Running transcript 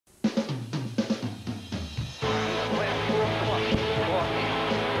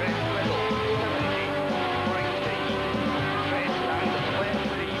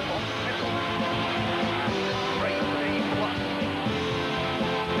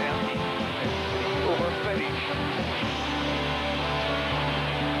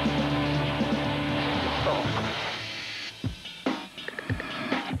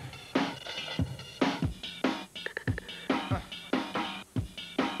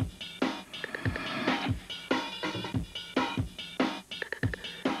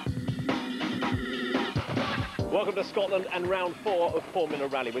Welcome to Scotland and round 4 of Formula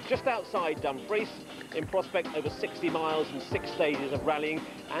Rally. We're just outside Dumfries, in prospect over 60 miles and 6 stages of rallying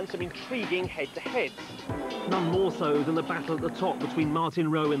and some intriguing head-to-heads. None more so than the battle at the top between Martin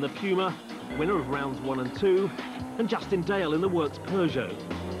Rowe in the Puma, winner of rounds 1 and 2, and Justin Dale in the Works Peugeot,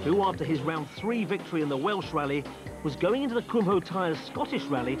 who after his round 3 victory in the Welsh Rally was going into the Kumho Tyres Scottish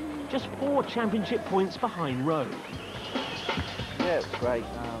Rally just 4 championship points behind Rowe. Yeah, it was great.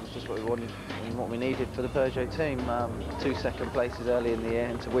 It's just what we wanted and what we needed for the Peugeot team. 2 second places early in the year,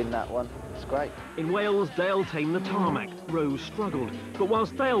 and to win that one, it's great. In Wales, Dale tamed the tarmac. Rowe struggled. But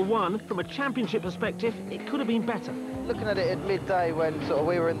whilst Dale won, from a championship perspective, it could have been better. Looking at it at midday when sort of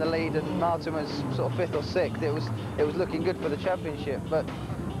we were in the lead and Martin was sort of 5th or 6th, it was looking good for the championship. But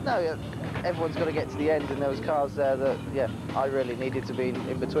no, everyone's got to get to the end, and there was cars there that, yeah, I really needed to be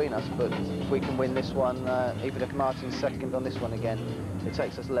in between us. But if we can win this one, even if Martin's second on this one again, it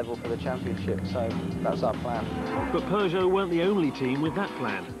takes us level for the championship, so that's our plan. But Peugeot weren't the only team with that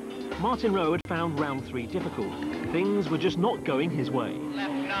plan. Martin Rowe had found round 3 difficult. Things were just not going his way.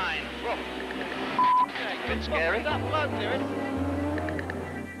 Left 9, bit scary.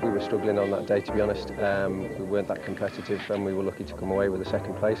 We were struggling on that day, to be honest. We weren't that competitive, and we were lucky to come away with the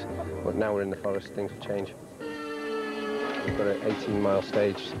 2nd place. But now we're in the forest, things will change. We've got an 18-mile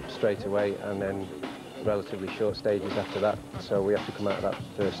stage straight away, and then relatively short stages after that, so we have to come out of that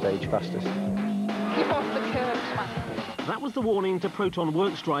 1st stage fastest. Keep off the curbs, man. That was the warning to Proton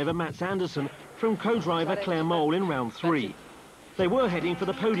Works driver Mats Anderson from co-driver Claire Mole in round 3. They were heading for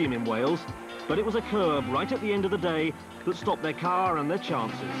the podium in Wales, but it was a curb right at the end of the day that stopped their car and their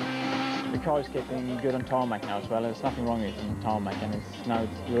chances. The car is getting good on tarmac now as well. There's nothing wrong with it on tarmac, and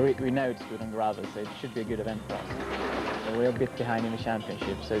we know it's good on gravel, so it should be a good event for us. So we're a bit behind in the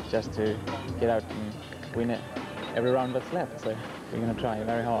championship, so it's just to get out and win it every round that's left, so we're going to try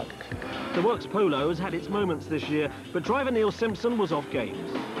very hard. The Works Polo has had its moments this year, but driver Neil Simpson was off games.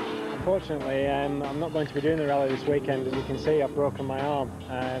 Unfortunately, I'm not going to be doing the rally this weekend. As you can see, I've broken my arm.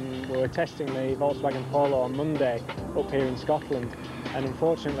 We were testing the Volkswagen Polo on Monday up here in Scotland, and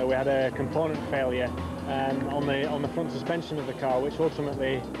unfortunately we had a component failure on the front suspension of the car, which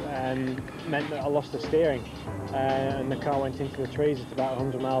ultimately meant that I lost the steering, and the car went into the trees at about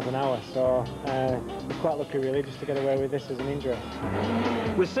 100 miles an hour. So I was quite lucky really just to get away with this as an injury.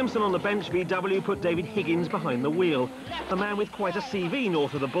 With Simpson on the bench, VW put David Higgins behind the wheel, a man with quite a CV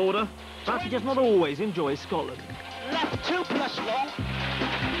north of the border, but he does not always enjoy Scotland. Left 2 plus long.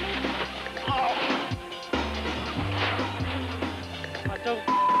 Oh. I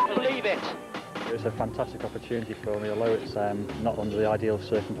don't believe it. It's a fantastic opportunity for me, although it's not under the ideal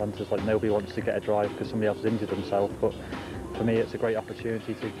circumstances. Like, nobody wants to get a drive because somebody else has injured themselves, but for me it's a great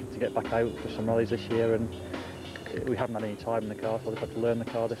opportunity to get back out for some rallies this year, and we haven't had any time in the car, so I've had to learn the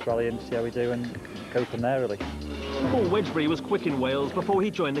car this rally and see how we do and go from there really. Paul Wedgbury was quick in Wales before he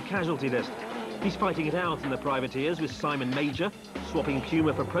joined the casualty list. He's fighting it out in the privateers with Simon Major, swapping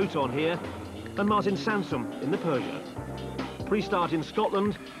Puma for Proton here, and Martin Sansom in the Peugeot. Pre-start in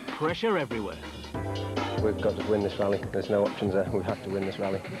Scotland, pressure everywhere. We've got to win this rally. There's no options there. We have to win this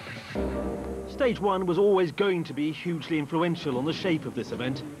rally. Stage 1 was always going to be hugely influential on the shape of this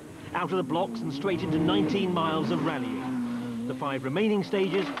event. Out of the blocks and straight into 19 miles of rallying. The 5 remaining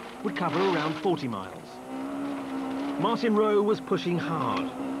stages would cover around 40 miles. Martin Rowe was pushing hard.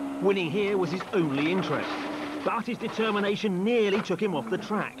 Winning here was his only interest, but his determination nearly took him off the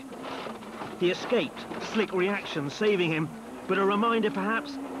track. He escaped, slick reaction saving him, but a reminder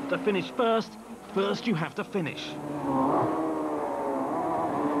perhaps to finish first you have to finish.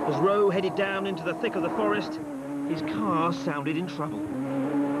 As Rowe headed down into the thick of the forest, his car sounded in trouble.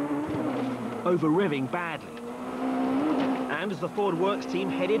 Over-revving badly. And as the Ford Works team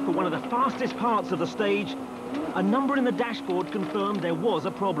headed for one of the fastest parts of the stage, a number in the dashboard confirmed there was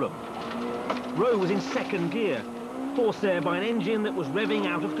a problem. Rowe was in 2nd gear, forced there by an engine that was revving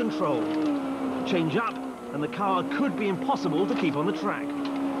out of control. Change up, and the car could be impossible to keep on the track.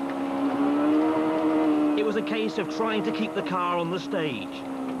 It was a case of trying to keep the car on the stage.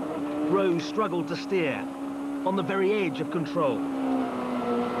 Rowe struggled to steer, on the very edge of control.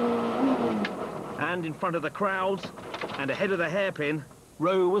 And in front of the crowds, and ahead of the hairpin,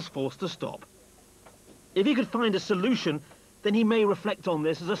 Rowe was forced to stop. If he could find a solution, then he may reflect on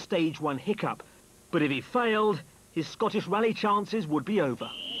this as a stage 1 hiccup. But if he failed, his Scottish rally chances would be over.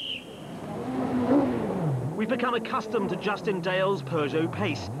 We've become accustomed to Justin Dale's Peugeot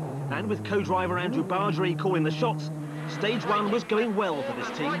pace, and with co-driver Andrew Bargery calling the shots, stage 1 was going well for this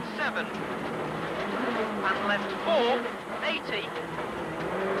team. Right 7. And left 4, 80.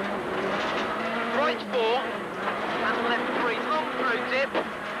 Right 4, and left 3, long through dip.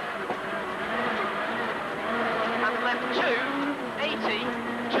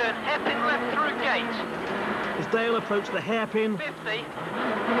 Dale approached the hairpin, 50.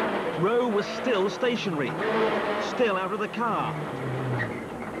 Rowe was still stationary, still out of the car.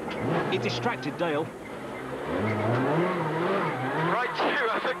 It distracted Dale. Right two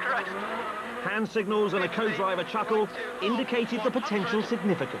over the crest. Hand signals and a co-driver chuckle indicated the potential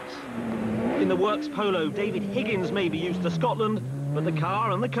significance. In the works Polo, David Higgins may be used to Scotland, but the car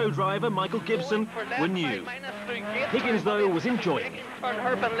and the co-driver, Michael Gibson, were new. Higgins, though, was enjoying it. Turn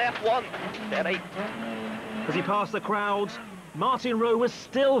hairpin left one. Steady. As he passed the crowds, Martin Rowe was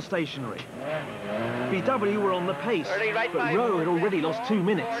still stationary. VW were on the pace, but Rowe had already lost 2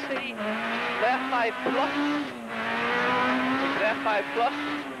 minutes. 40. Left 5 plus. Left 5 plus.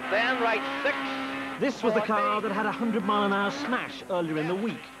 Then right 6. This was the car that had a 100-mile-an-hour smash earlier in the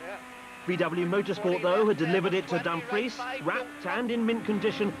week. VW Motorsport, though, had delivered it to Dumfries, wrapped and in mint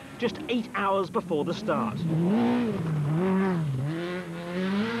condition, just 8 hours before the start.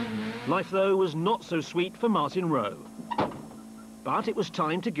 Life, though, was not so sweet for Martin Rowe. But it was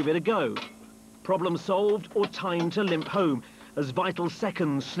time to give it a go. Problem solved or time to limp home, as vital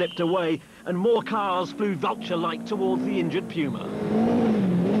seconds slipped away and more cars flew vulture-like towards the injured Puma.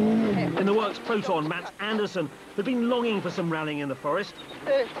 In the works Proton, Mats Andersson had been longing for some rallying in the forest.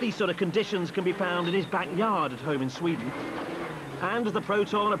 These sort of conditions can be found in his backyard at home in Sweden. And as the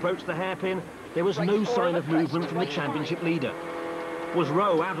Proton approached the hairpin, there was no sign of movement from the championship leader. Was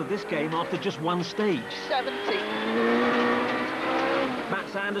Rowe out of this game after just one stage? 70.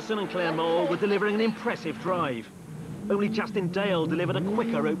 Mats Andersson and Claire Moll were delivering an impressive drive. Only Justin Dale delivered a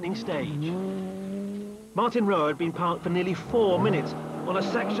quicker opening stage. Martin Rowe had been parked for nearly 4 minutes on a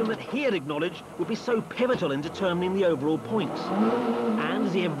section that he had acknowledged would be so pivotal in determining the overall points. And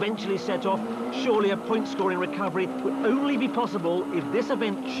as he eventually set off, surely a point-scoring recovery would only be possible if this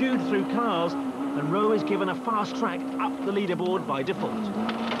event chewed through cars and Rowe is given a fast track up the leaderboard by default.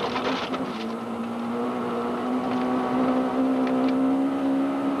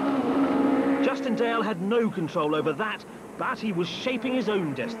 Justin Dale had no control over that, but he was shaping his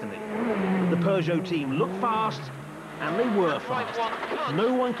own destiny. The Peugeot team looked fast, and they were fast.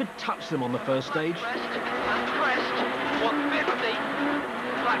 No one could touch them on the first stage. And crest, 150.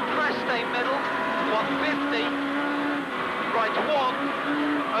 Flat crest, stay middle, 150. Right 1.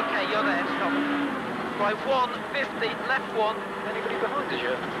 Okay, you're there, stop. Right 150, left 1. Anybody behind us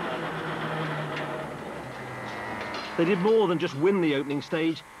yet? They did more than just win the opening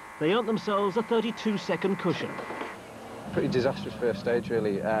stage. They earned themselves a 32-second cushion. Pretty disastrous first stage,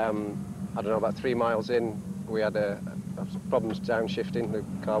 really. I don't know, about 3 miles in, we had problems downshifting. The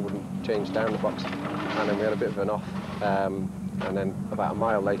car wouldn't change down the box, and then we had a bit of an off. And then about a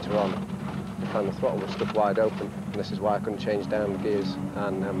mile later on, I found the throttle was stuck wide open, and this is why I couldn't change down the gears.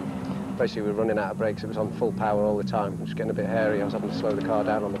 And basically, we were running out of brakes. It was on full power all the time. It was getting a bit hairy. I was having to slow the car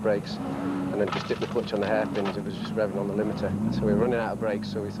down on the brakes, and then just dip the clutch on the hairpins. It was just revving on the limiter. So we were running out of brakes,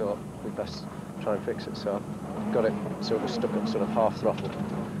 so we thought we'd best try and fix it. So I got it, so it was stuck at sort of half throttle.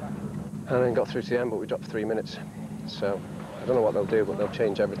 And then got through to the end, but we dropped 3 minutes. So I don't know what they'll do, but they'll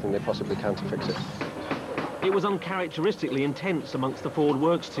change everything they possibly can to fix it. It was uncharacteristically intense amongst the Ford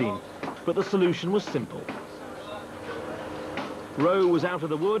Works team, but the solution was simple. Rowe was out of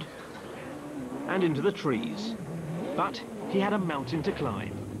the wood and into the trees, but he had a mountain to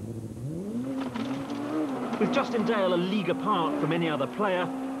climb. With Justin Dale a league apart from any other player,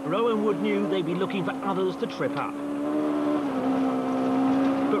 Rowe and Wood knew they'd be looking for others to trip up.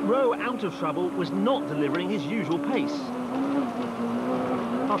 But Rowe, out of trouble, was not delivering his usual pace.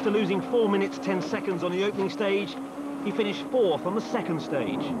 After losing 4 minutes 10 seconds on the opening stage, he finished 4th on the second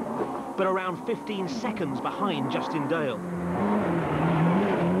stage, but around 15 seconds behind Justin Dale.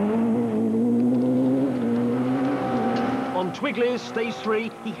 On Twigley's stage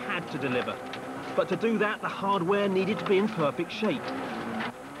 3, he had to deliver. But to do that, the hardware needed to be in perfect shape.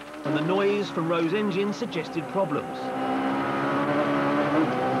 And the noise from Rowe's engine suggested problems.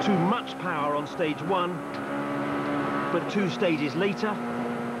 Too much power on stage 1, but 2 stages later,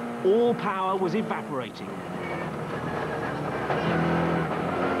 all power was evaporating.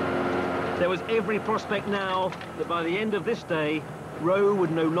 There was every prospect now that by the end of this day, Rowe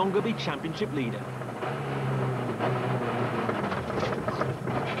would no longer be championship leader.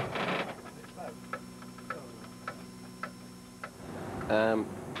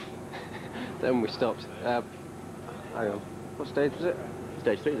 Then we stopped. Hang on, what stage was it?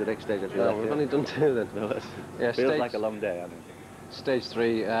 Stage 3 is the next stage. No, we've only done 2 then. No, yeah, feels like a long day, I think. Stage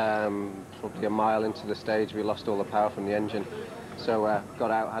 3, probably a mile into the stage, we lost all the power from the engine. So got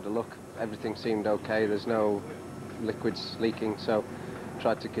out, had a look, everything seemed okay, there's no liquids leaking, so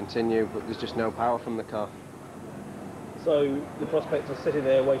tried to continue, but there's just no power from the car. So the prospects are sitting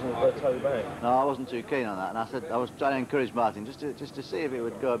there waiting for a tow back. No, I wasn't too keen on that, and I said I was trying to encourage Martin just to see if it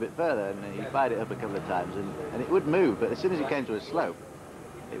would go a bit further, and he fired it up a couple of times, and it would move, but as soon as it came to a slope,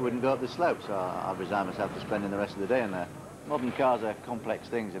 it wouldn't go up the slope, so I resigned myself to spending the rest of the day in there. Modern cars are complex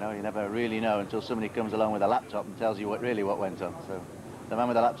things, you know, you never really know until somebody comes along with a laptop and tells you what went on, so the man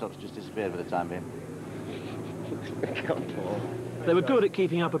with the laptop's just disappeared for the time being. They were good at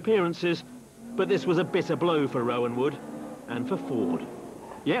keeping up appearances, but this was a bitter blow for Rowan Wood and for Ford.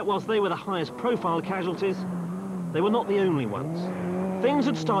 Yet, whilst they were the highest profile casualties, they were not the only ones. Things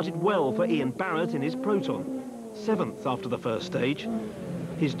had started well for Ian Barrett in his Proton, 7th after the first stage.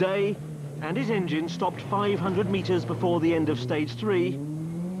 His day and his engine stopped 500 metres before the end of stage 3,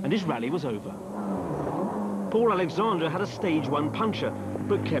 and his rally was over. Paul Alexandre had a stage 1 puncture,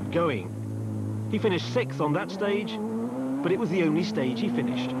 but kept going. He finished 6th on that stage, but it was the only stage he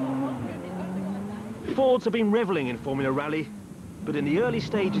finished. Fords have been revelling in Formula Rally, but in the early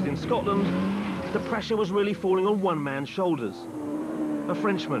stages in Scotland, the pressure was really falling on one man's shoulders. A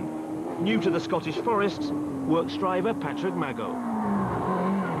Frenchman, new to the Scottish forests, works driver Patrick Magot.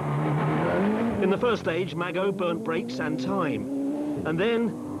 In the first stage, Magot burnt brakes and time, and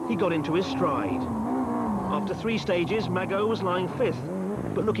then he got into his stride. After 3 stages, Magot was lying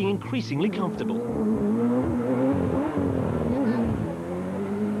 5th, but looking increasingly comfortable.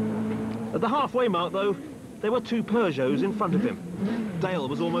 At the halfway mark, though, there were 2 Peugeots in front of him. Dale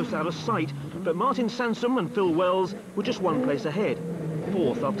was almost out of sight, but Martin Sansom and Phil Wells were just 1 place ahead,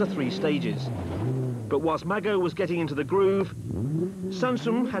 4th after 3 stages. But whilst Magot was getting into the groove,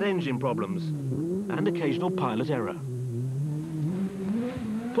 Sansom had engine problems and occasional pilot error.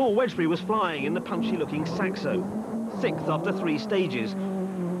 Paul Wedgbury was flying in the punchy-looking Saxo, 6th after 3 stages.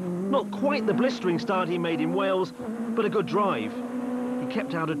 Not quite the blistering start he made in Wales, but a good drive. He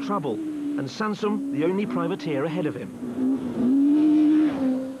kept out of trouble, and Sansom the only privateer ahead of him.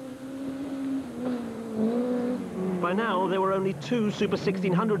 By now, there were only 2 Super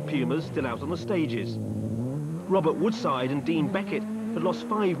 1600 Pumas still out on the stages. Robert Woodside and Dean Beckett had lost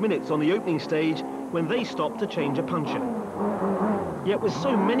 5 minutes on the opening stage when they stopped to change a puncture. Yet with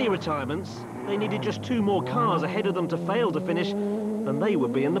so many retirements, they needed just 2 more cars ahead of them to fail to finish, and they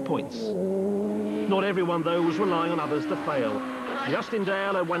would be in the points. Not everyone, though, was relying on others to fail. Justin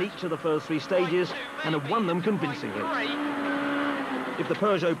Dale had won each of the first 3 stages and had won them convincingly. If the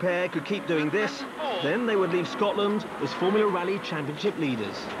Peugeot pair could keep doing this, then they would leave Scotland as Formula Rally Championship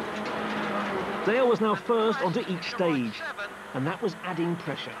leaders. Dale was now first onto each stage, and that was adding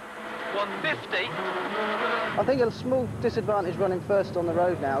pressure. 150. I think a small disadvantage running first on the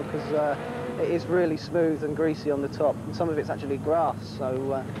road now, because it is really smooth and greasy on the top, and some of it's actually grass,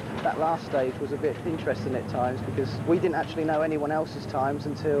 so that last stage was a bit interesting at times, because we didn't actually know anyone else's times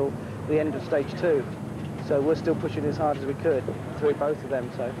until the end of stage 2. So we're still pushing as hard as we could through both of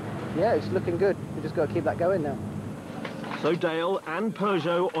them, so yeah, it's looking good. We've just got to keep that going now. So Dale and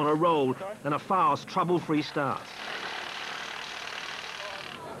Peugeot on a roll, and a fast, trouble-free start.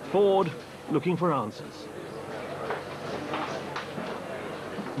 Ford looking for answers.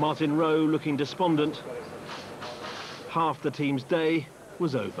 Martin Rowe looking despondent. Half the team's day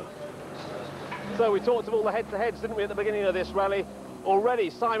was over. So we talked of all the head-to-heads, didn't we, at the beginning of this rally? Already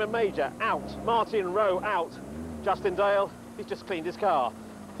Simon Major out, Martin Rowe out. Justin Dale, he's just cleaned his car.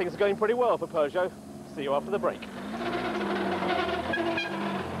 Things are going pretty well for Peugeot. See you after the break.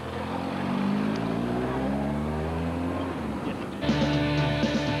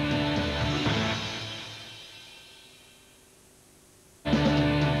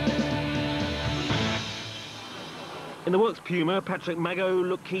 In the works Puma, Patrick Magot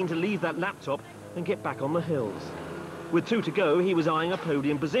looked keen to leave that laptop and get back on the hills. With 2 to go, he was eyeing a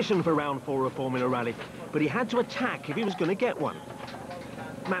podium position for round 4 of Formula Rally, but he had to attack if he was going to get one.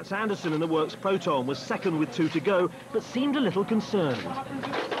 Mats Anderson in the works Proton was 2nd with 2 to go, but seemed a little concerned.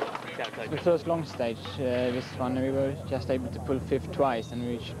 The first long stage, this one, we were just able to pull 5th twice, and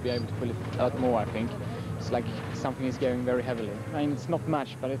we should be able to pull it out more, I think. It's like something is going very heavily. I mean, it's not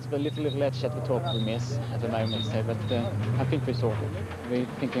much, but it's a little edge at the top we miss at the moment. So, but I think we sort it. We're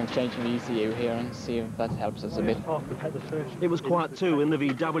thinking of changing the ECU here and see if that helps us a bit. It was quiet too in the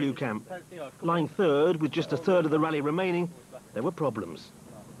VW camp. Lying 3rd with just 1/3 of the rally remaining, there were problems.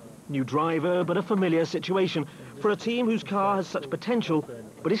 New driver, but a familiar situation for a team whose car has such potential,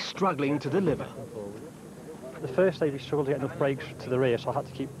 but is struggling to deliver. The first stage we struggled to get enough brakes to the rear, so I had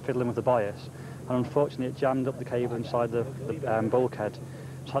to keep fiddling with the bias. And unfortunately it jammed up the cable inside the bulkhead.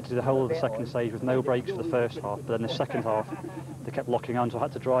 So I had to do the whole of the second stage with no brakes for the first half, but then the second half they kept locking on, so I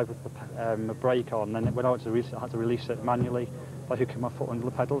had to drive with the brake on, and then when I went to release it, I had to release it manually by hooking my foot under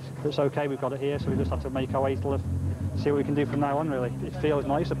the pedals. But it's okay, we've got it here, so we just have to make our way till the see what we can do from now on, really. It feels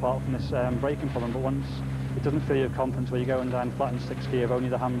nice apart from this braking problem, but once it doesn't feel your confidence where you're going down flat in 6th gear, only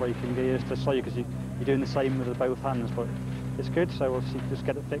the handbraking gears to slow you because you're doing the same with both hands, but it's good, so we'll just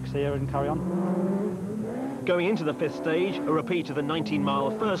get it fixed here and carry on. Going into the 5th stage, a repeat of the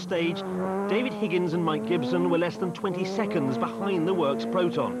 19-mile first stage, David Higgins and Mike Gibson were less than 20 seconds behind the works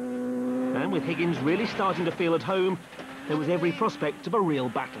Proton. And with Higgins really starting to feel at home, there was every prospect of a real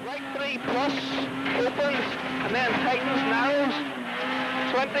battle. Right 3 plus, opens, and then tightens, narrows.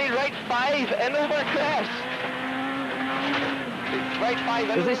 20, right 5, in over crest. Right 5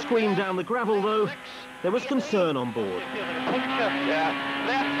 in. As they screamed down the gravel, though, there was concern on board. Yeah,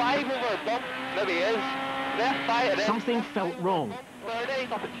 left 5 over bump, there he is. Left 5. Something felt wrong. 30,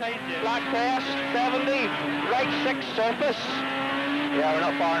 black crest, 70, right 6 surface. Yeah, we're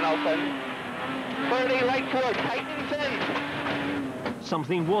not far enough in. 30, right 4, tightens in.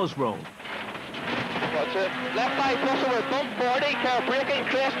 Something was wrong. What's it? Left 5 plus over bump, 40, car braking,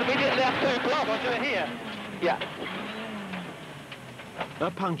 crest, immediate left 2 plus. What's it here? Yeah. A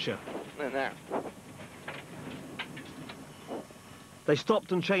puncture. In there. They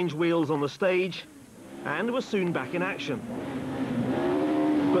stopped and changed wheels on the stage and were soon back in action.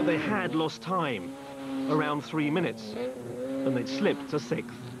 But they had lost time, around 3 minutes, and they'd slipped to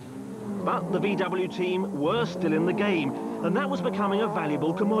 6th. But the VW team were still in the game, and that was becoming a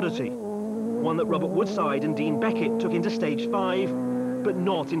valuable commodity. One that Robert Woodside and Dean Beckett took into stage 5, but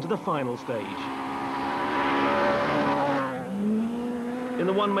not into the final stage. In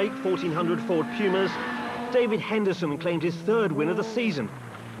the one-make 1400 Ford Pumas, David Henderson claimed his 3rd win of the season,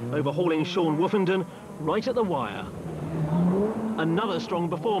 overhauling Sean Woofenden right at the wire. Another strong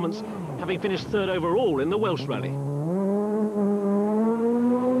performance, having finished 3rd overall in the Welsh Rally.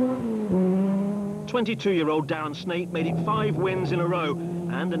 22-year-old Darren Snape made it 5 wins in a row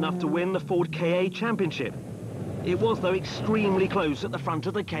and enough to win the Ford KA Championship. It was, though, extremely close at the front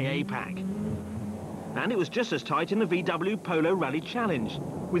of the KA pack. And it was just as tight in the VW Polo Rally Challenge,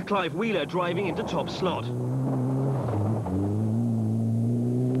 with Clive Wheeler driving into top slot.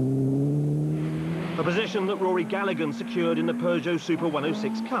 A position that Rory Gallagher secured in the Peugeot Super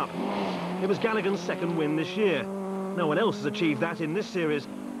 106 Cup. It was Gallagher's 2nd win this year. No one else has achieved that in this series,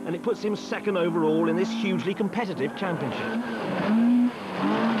 and it puts him 2nd overall in this hugely competitive championship.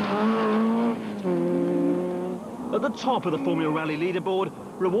 At the top of the Formula Rally leaderboard,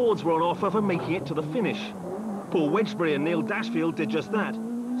 rewards were on offer for making it to the finish. Paul Wedgbury and Neil Dashfield did just that.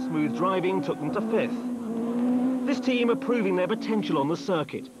 Smooth driving took them to 5th. This team are proving their potential on the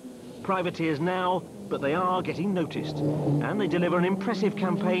circuit. Privateers now, but they are getting noticed. And they deliver an impressive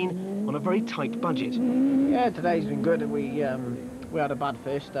campaign on a very tight budget. Yeah, today's been good. We had a bad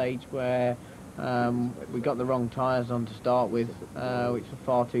first stage where we got the wrong tyres on to start with, which were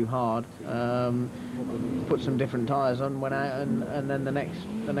far too hard. Put some different tyres on, went out, and then the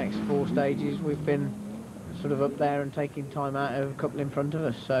next 4 stages we've been sort of up there and taking time out of a couple in front of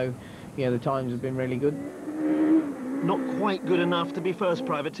us. So, yeah, the times have been really good. Not quite good enough to be first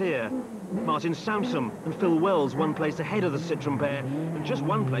privateer. Martin Samsom and Phil Wells 1 place ahead of the Citroën pair and just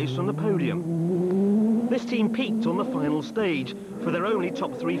 1 place from the podium. This team peaked on the final stage for their only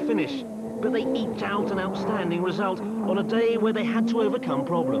top 3 finish, but they eked out an outstanding result on a day where they had to overcome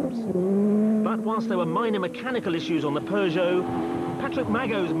problems. But whilst there were minor mechanical issues on the Peugeot, Patrick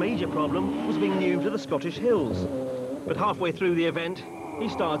Mago's major problem was being new to the Scottish hills. But halfway through the event, he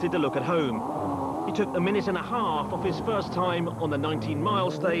started to look at home. He took 1.5 minutes off his first time on the 19-mile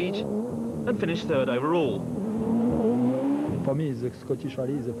stage and finished 3rd overall. For me, the Scottish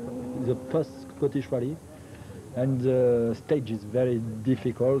Rally is the post-Scottish Rally, and the stage is very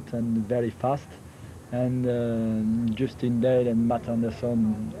difficult and very fast. And Justin Dale and Matt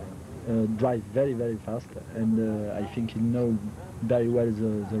Anderson drive very, very fast, and I think he knows very well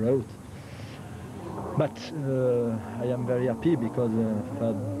the route. But I am very happy because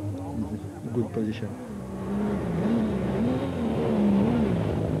that is a good position.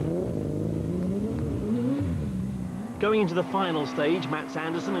 Going into the final stage, Matt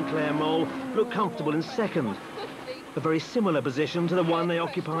Sanderson and Claire Mole looked comfortable in 2nd. A very similar position to the one they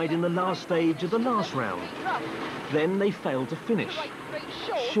occupied in the last stage of the last round. Then they failed to finish.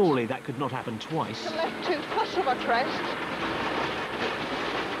 Surely that could not happen twice. To left 2 plus over crest.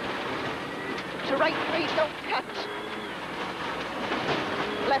 To right 3, don't cut.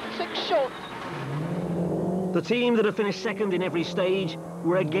 Left 6 short. The team that had finished 2nd in every stage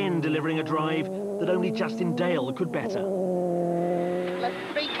were again delivering a drive that only Justin Dale could better. Left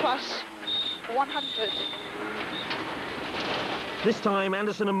 3 plus, 100. This time,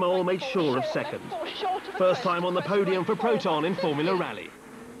 Anderson and Mole made sure of 2nd. First time on the podium for Proton in Formula Rally.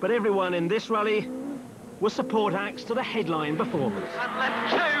 But everyone in this rally were support acts to the headline performance. And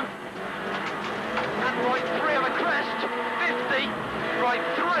left 2. And right 3 of a crest, 50. Right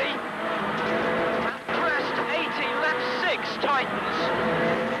 3. And crest, 80. Left 6, tightens.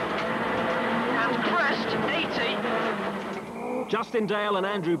 And crest, 80. Justin Dale and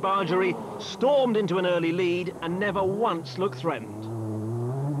Andrew Bargery stormed into an early lead and never once looked threatened.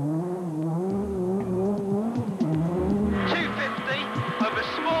 250 over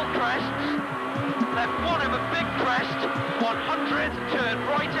small crests, left 1 over big crest, 100, turn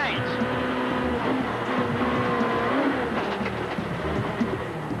right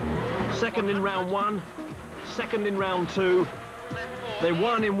 8. Second in round 1, second in round 2. They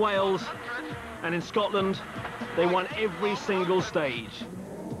won in Wales, and in Scotland, they won every single stage.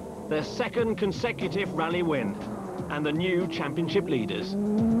 Their second consecutive rally win, and the new championship leaders.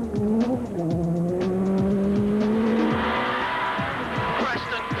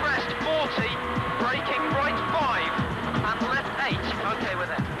 Preston crest 40, braking right 5, and left 8. Okay, we're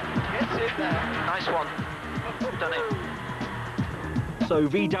there. Gets in there. Nice one. Done it. So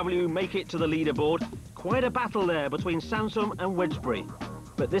VW make it to the leaderboard. Quite a battle there between Sansom and Wedgbury.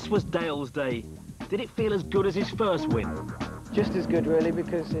 But this was Dale's day. Did it feel as good as his first win? Just as good, really,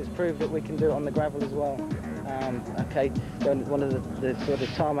 because it's proved that we can do it on the gravel as well. Okay, one of the sort of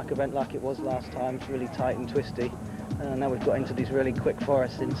tarmac event like it was last time, it's really tight and twisty. Now we've got into these really quick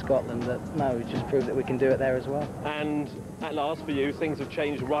forests in Scotland that, no, it just proved that we can do it there as well. And at last for you, things have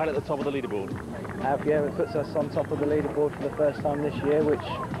changed right at the top of the leaderboard. Yeah, it puts us on top of the leaderboard for the first time this year, which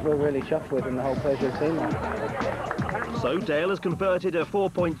we're really chuffed with, and the whole Peugeot team are. So Dale has converted a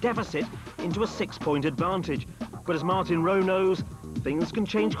 4-point deficit into a 6-point advantage. But as Martin Rowe knows, things can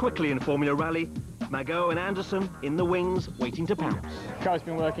change quickly in Formula Rally. Magot and Anderson in the wings, waiting to pounce. The car's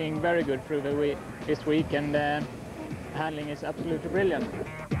been working very good through this week, and handling is absolutely brilliant.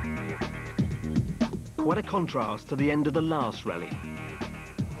 What a contrast to the end of the last rally.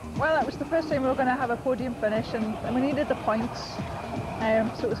 Well, that was the first time we were going to have a podium finish, and we needed the points.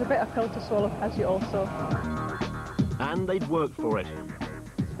 So it was a bit of pill to swallow, as you all saw. And they'd worked for it.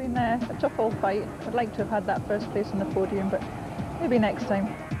 It's been a tough old fight. I'd like to have had that first place on the podium, but maybe next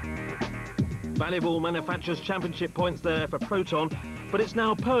time. Valuable manufacturers' championship points there for Proton, but it's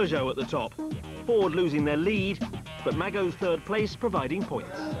now Peugeot at the top. Ford losing their lead, but Magot's third place providing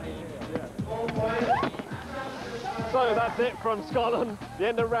points. So that's it from Scotland, the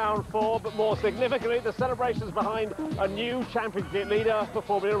end of round 4, but more significantly, the celebrations behind a new championship leader for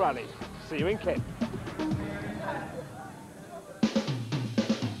Formula Rally. See you in Kent.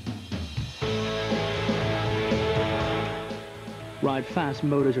 Ride Fast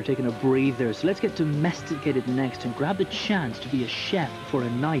Motors are taking a breather, so let's get domesticated next and grab the chance to be a chef for a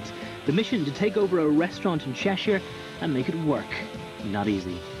night. The mission to take over a restaurant in Cheshire and make it work. Not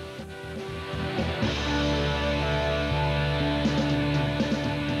easy.